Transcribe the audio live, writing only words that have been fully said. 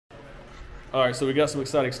All right, so we got some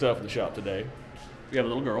exciting stuff in the shop today. We have a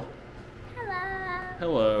little girl. Hello.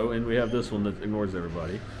 Hello, and we have this one that ignores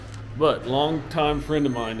everybody. But longtime friend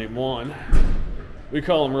of mine named Juan. We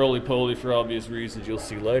call him Roly Poly for obvious reasons you'll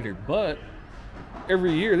see later. But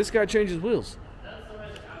every year, this guy changes wheels.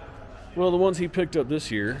 Well, the ones he picked up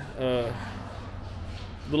this year, a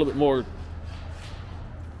little bit more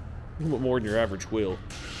than your average wheel.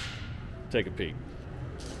 Take a peek.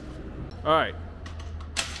 All right.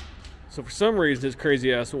 So for some reason, his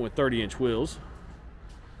crazy ass went with 30-inch wheels.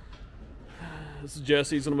 This is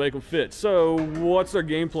Jesse's gonna make them fit. So what's our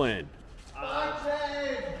game plan? Fuck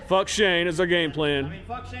Shane! Fuck Shane is our game plan. I mean,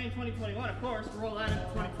 fuck Shane 2021, of course. Roll that into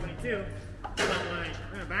 2022. But like,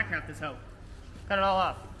 we're gonna back half this hoe. Cut it all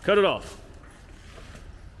off. Cut it off.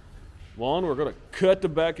 Juan, we're gonna cut the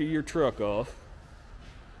back of your truck off.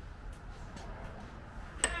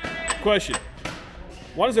 Question.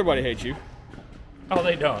 Why does everybody hate you? Oh,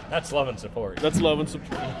 they don't. That's love and support. That's love and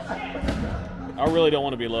support. I really don't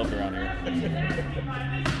want to be loved around here.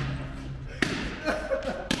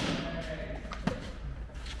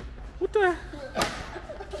 What the?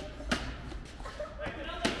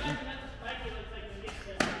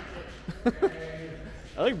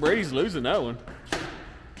 I think Brady's losing that one.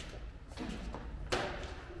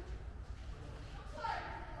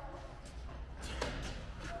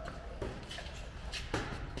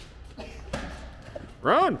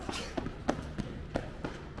 Run!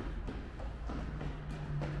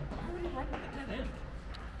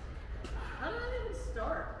 How did that even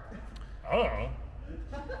start? Oh.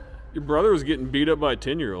 Your brother was getting beat up by a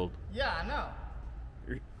 10-year-old. Yeah, I know.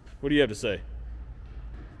 What do you have to say?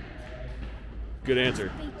 Good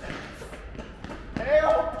answer.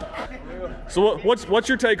 So what's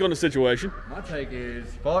your take on the situation? My take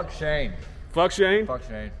is fuck Shane. Fuck Shane? Fuck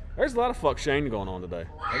Shane. There's a lot of fuck Shane going on today.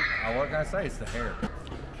 What can I say? It's the hair.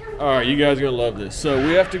 All right, you guys are gonna love this. So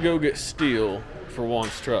we have to go get steel for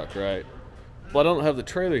Juan's truck, right? But I don't have the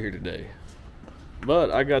trailer here today.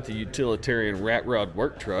 But I got the utilitarian rat rod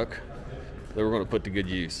work truck that we're gonna put to good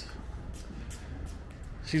use.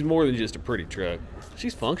 She's more than just a pretty truck.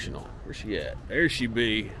 She's functional. Where's she at? There she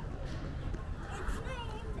be.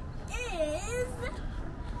 The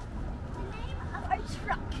name of our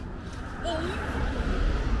truck is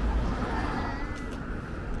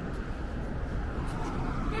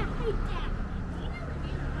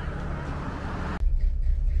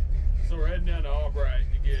So we're heading down to Albright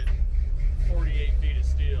to get 48 feet of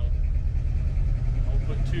steel. I'll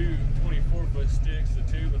put two 24-foot sticks, the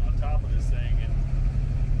tubing on top of this thing,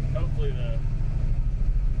 and hopefully the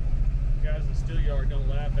guys in the steel yard don't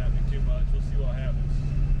laugh at me too much. We'll see what happens.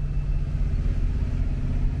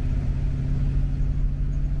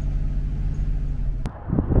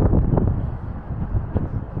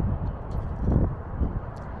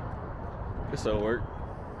 Guess that'll work.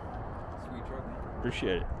 Sweet truck, man.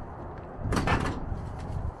 Appreciate it.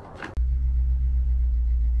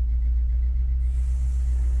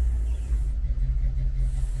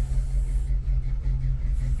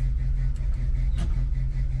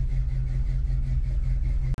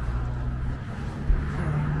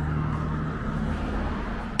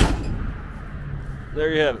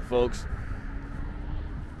 There you have it, folks.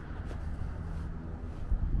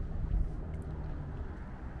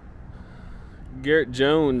 Garrett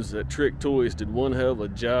Jones at Trick Toys did one hell of a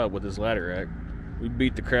job with his ladder rack. We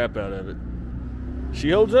beat the crap out of it. She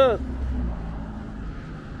holds up.